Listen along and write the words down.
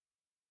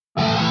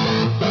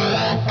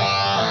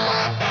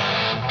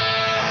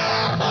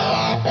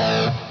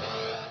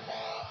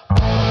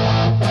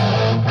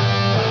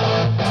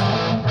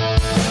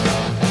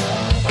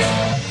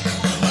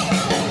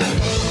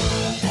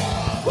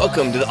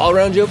Welcome to the All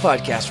Around Joe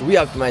podcast, where we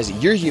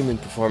optimize your human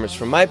performance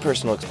from my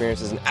personal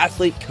experience as an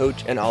athlete,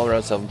 coach, and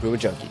all-around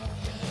self-improvement junkie.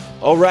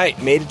 All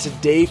right, made it to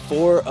day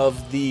 4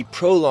 of the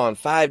Prolon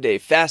 5-day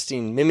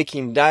fasting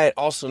mimicking diet,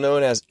 also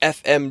known as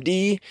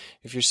FMD,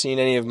 if you're seeing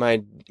any of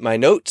my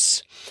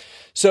notes.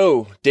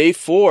 So, day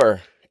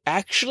 4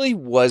 actually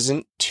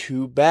wasn't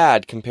too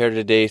bad compared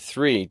to day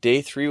 3.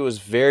 Day 3 was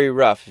very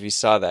rough, if you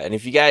saw that. And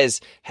if you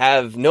guys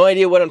have no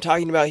idea what I'm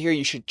talking about here,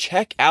 you should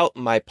check out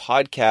my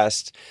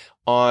podcast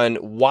on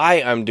why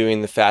I'm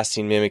doing the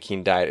fasting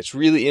mimicking diet. It's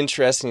really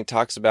interesting. It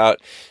talks about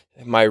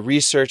my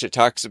research. It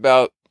talks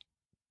about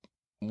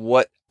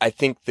what I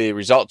think the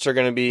results are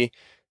going to be.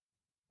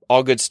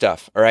 All good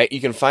stuff. All right.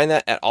 You can find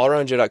that at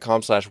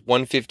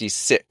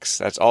allaroundjoe.com/156.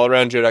 That's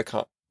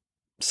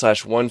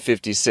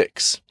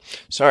allaroundjoe.com/156.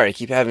 Sorry, I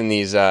keep having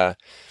these,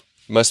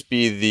 must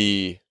be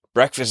the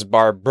breakfast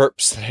bar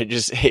burps that I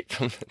just ate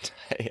from the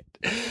diet.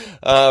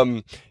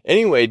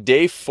 Anyway,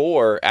 day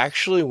 4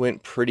 actually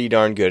went pretty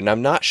darn good. And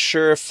I'm not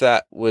sure if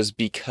that was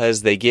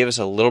because they gave us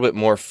a little bit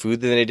more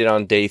food than they did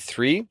on day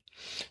 3.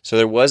 So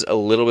there was a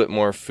little bit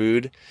more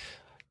food.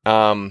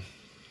 Or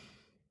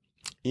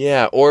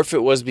if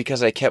it was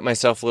because I kept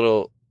myself a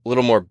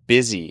little more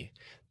busy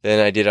than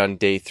I did on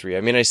day 3.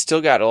 I mean, I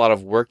still got a lot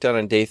of work done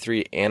on day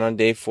 3 and on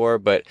day 4,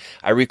 but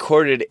I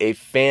recorded a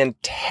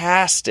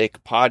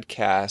fantastic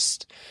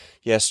podcast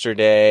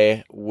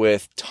yesterday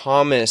with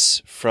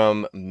Thomas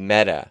from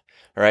Meta.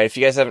 All right. If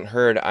you guys haven't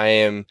heard, I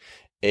am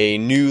a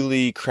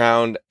newly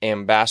crowned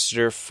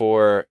ambassador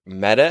for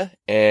Meta,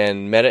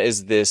 and Meta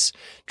is this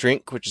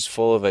drink which is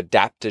full of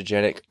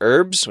adaptogenic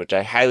herbs, which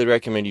I highly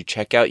recommend you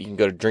check out. You can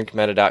go to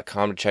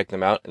drinkmeta.com to check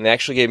them out, and they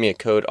actually gave me a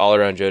code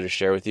allaroundjoe to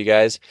share with you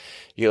guys.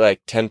 You get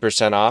like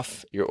 10%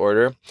 off your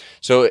order.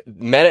 So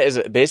Meta is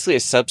basically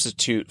a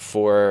substitute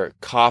for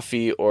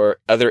coffee or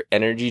other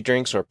energy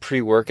drinks or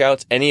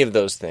pre-workouts, any of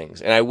those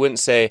things. And I wouldn't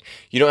say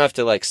you don't have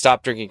to like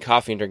stop drinking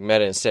coffee and drink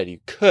Meta instead. You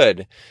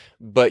could,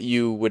 but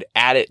you would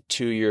add it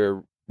to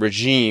your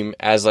regime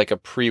as like a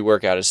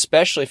pre-workout,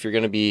 especially if you're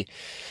going to be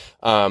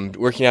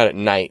working out at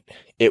night.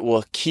 It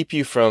will keep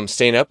you from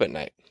staying up at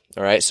night.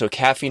 All right. So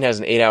caffeine has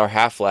an 8-hour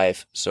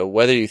half-life. So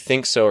whether you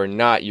think so or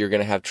not, you're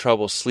going to have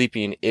trouble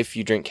sleeping if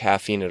you drink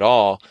caffeine at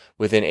all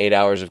within 8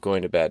 hours of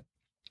going to bed.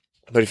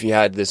 But if you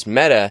had this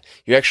Meta,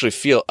 you actually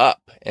feel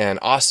up and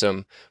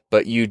awesome,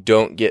 but you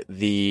don't get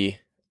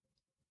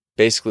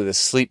basically the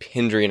sleep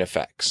hindering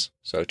effects.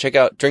 So check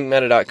out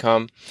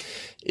drinkmeta.com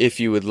if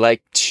you would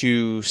like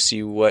to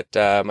see what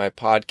my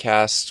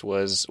podcast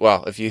was.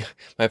 Well,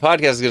 my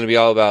podcast is going to be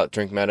all about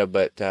Drink Meta,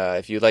 but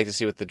if you'd like to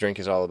see what the drink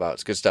is all about,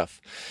 it's good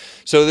stuff.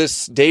 So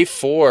this day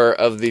 4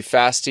 of the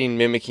fasting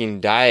mimicking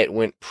diet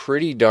went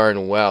pretty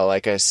darn well.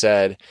 Like I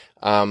said,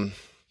 I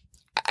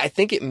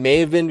think it may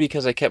have been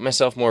because I kept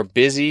myself more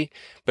busy,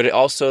 but it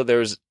also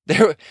to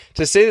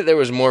say that there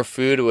was more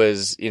food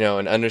was,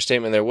 an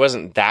understatement. There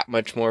wasn't that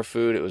much more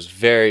food. It was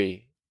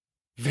very,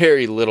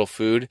 very little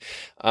food.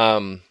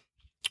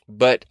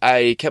 But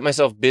I kept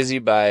myself busy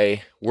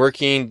by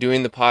working,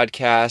 doing the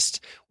podcast,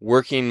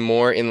 working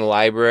more in the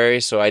library.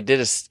 So I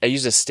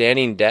used a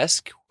standing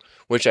desk,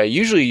 which I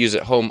usually use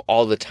at home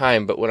all the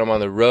time. But when I'm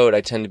on the road,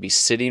 I tend to be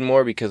sitting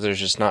more because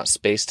there's just not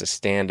space to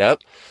stand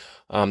up.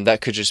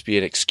 That could just be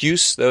an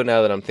excuse, though,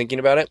 now that I'm thinking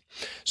about it.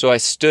 So I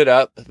stood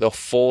up the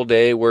full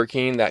day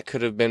working. That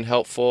could have been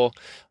helpful.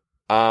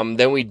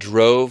 Then we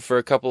drove for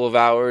a couple of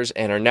hours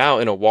and are now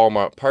in a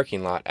Walmart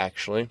parking lot,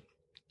 actually.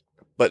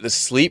 But the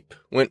sleep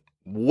went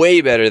way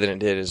better than it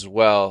did as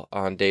well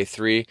on day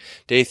 3.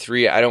 Day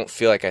 3, I don't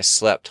feel like I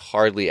slept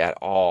hardly at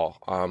all.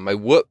 My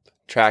Whoop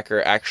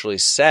tracker actually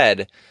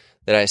said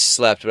that I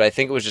slept, but I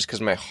think it was just because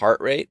my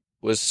heart rate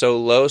was so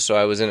low, so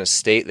I was in a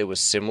state that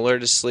was similar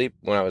to sleep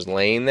when I was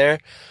laying there,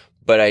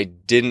 but I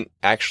didn't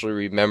actually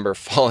remember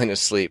falling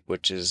asleep,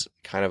 which is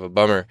kind of a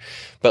bummer.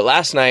 But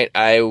last night,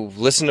 I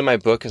listened to my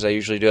book, as I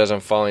usually do as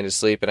I'm falling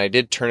asleep, and I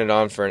did turn it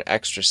on for an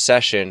extra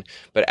session,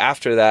 but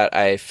after that,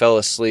 I fell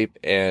asleep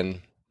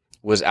and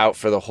was out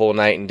for the whole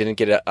night and didn't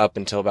get up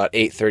until about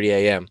 8:30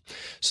 a.m.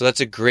 So that's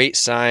a great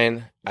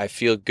sign. I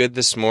feel good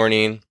this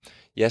morning.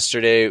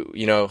 Yesterday,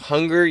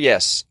 hunger,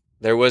 yes,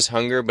 there was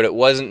hunger, but it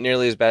wasn't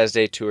nearly as bad as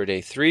day 2 or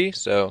day 3.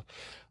 So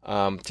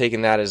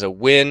taking that as a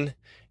win.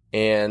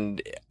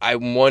 And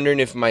I'm wondering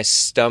if my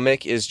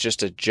stomach is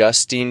just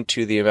adjusting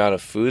to the amount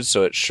of food,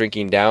 so it's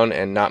shrinking down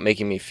and not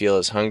making me feel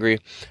as hungry.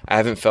 I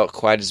haven't felt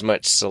quite as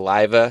much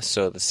saliva,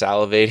 so the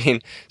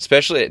salivating,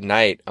 especially at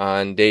night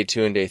on day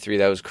 2 and day 3,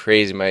 that was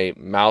crazy. My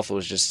mouth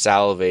was just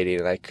salivating,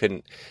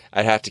 and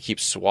I'd have to keep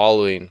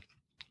swallowing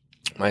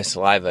my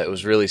saliva. It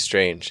was really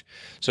strange.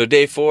 So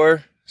day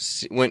 4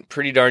 went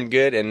pretty darn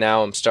good, and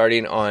now I'm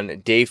starting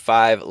on day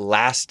 5,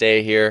 last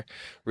day here.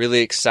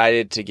 Really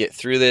excited to get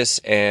through this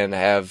and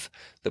have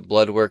the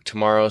blood work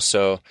tomorrow.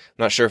 So I'm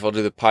not sure if I'll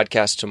do the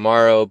podcast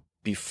tomorrow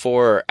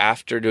before or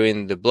after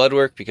doing the blood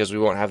work because we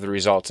won't have the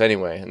results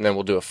anyway. And then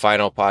we'll do a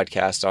final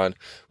podcast on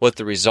what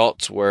the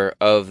results were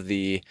of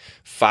the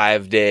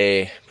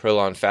 5-day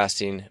Prolon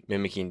fasting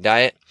mimicking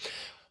diet.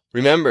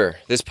 Remember,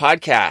 this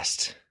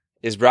podcast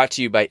is brought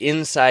to you by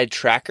Inside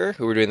Tracker,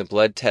 who we're doing the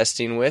blood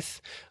testing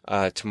with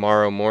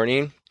tomorrow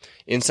morning.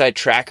 Inside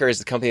Tracker is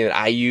the company that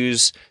I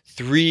use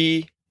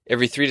every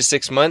 3 to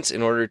 6 months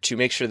in order to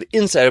make sure the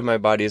inside of my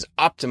body is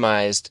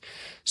optimized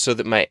so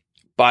that my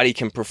body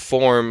can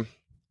perform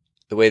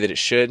the way that it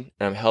should and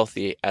I'm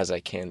healthy as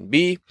I can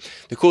be.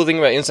 The cool thing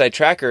about Inside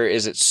Tracker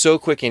is it's so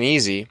quick and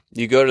easy.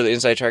 You go to the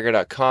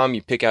InsideTracker.com,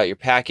 you pick out your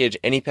package.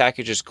 Any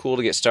package is cool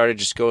to get started.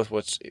 Just go with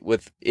what's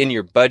within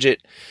your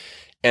budget.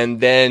 And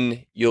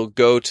then you'll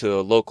go to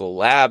a local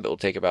lab. It'll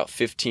take about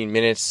 15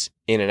 minutes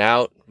in and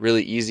out,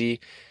 really easy.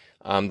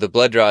 The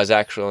blood draw is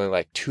actually only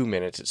like 2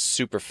 minutes. It's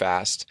super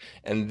fast.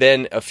 And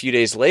then a few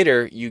days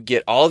later, you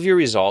get all of your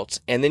results,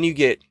 and then you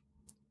get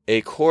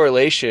a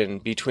correlation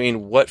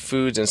between what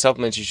foods and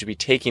supplements you should be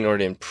taking in order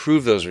to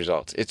improve those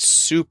results. It's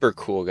super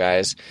cool,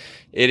 guys.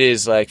 It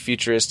is like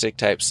futuristic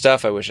type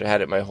stuff. I wish I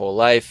had it my whole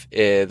life.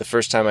 The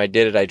first time I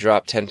did it, I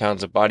dropped 10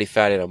 pounds of body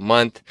fat in a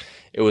month.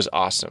 It was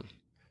awesome.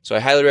 So I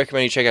highly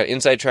recommend you check out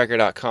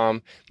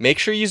InsideTracker.com. Make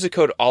sure you use the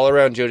code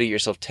AllAroundJoe to get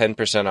yourself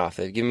 10% off.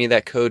 They give me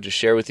that code to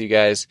share with you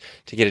guys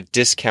to get a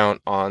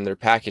discount on their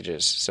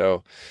packages.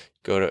 So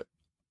go to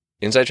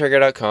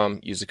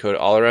InsideTracker.com, use the code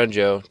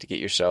AllAroundJoe to get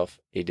yourself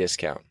a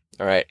discount.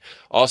 All right.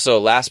 Also,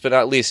 last but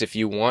not least, if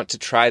you want to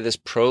try this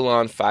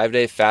Prolon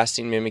 5-day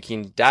fasting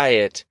mimicking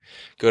diet,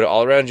 go to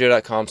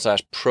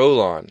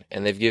allaroundjoe.com/Prolon,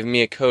 and they've given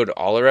me a code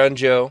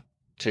AllAroundJoe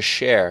to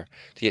share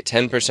to get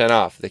 10%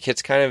 off. The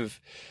kit's kind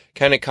of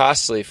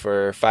costly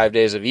for 5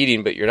 days of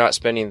eating, but you're not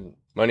spending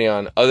money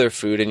on other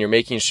food and you're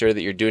making sure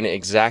that you're doing it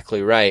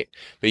exactly right.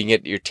 But you can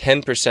get your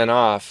 10%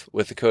 off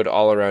with the code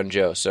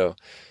AllAroundJoe. So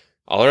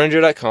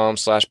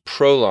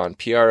allaroundjoe.com/Prolon,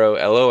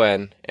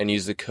 Prolon, and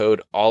use the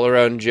code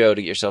AllAroundJoe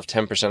to get yourself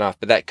 10% off.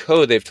 But that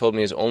code, they've told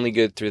me, is only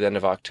good through the end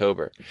of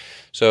October.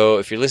 So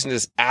if you're listening to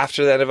this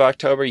after the end of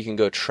October, you can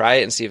go try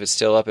it and see if it's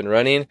still up and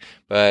running.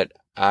 But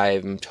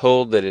I'm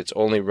told that it's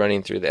only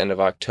running through the end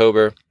of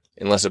October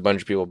unless a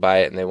bunch of people buy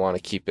it and they want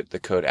to keep the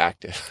code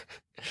active.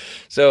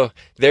 So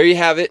there you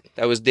have it.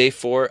 That was day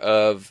 4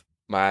 of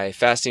my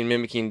fasting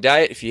mimicking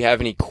diet. If you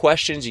have any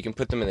questions, you can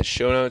put them in the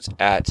show notes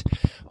at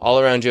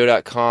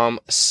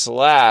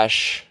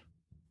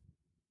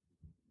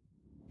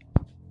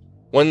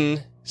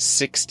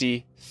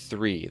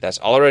allaroundjoe.com/163. That's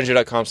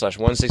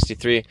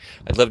allaroundjoe.com/163.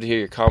 I'd love to hear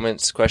your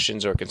comments,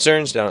 questions, or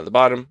concerns down at the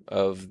bottom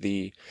of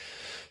the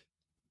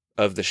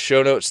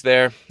show notes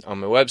there on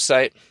my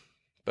website.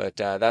 But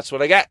that's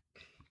what I got.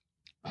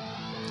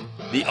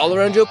 The All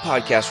Around Joe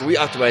podcast, where we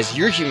optimize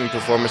your human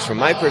performance from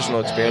my personal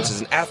experience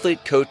as an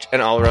athlete, coach,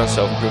 and all-around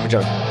self-improvement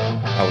junkie.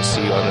 I will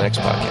see you on the next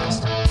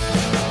podcast.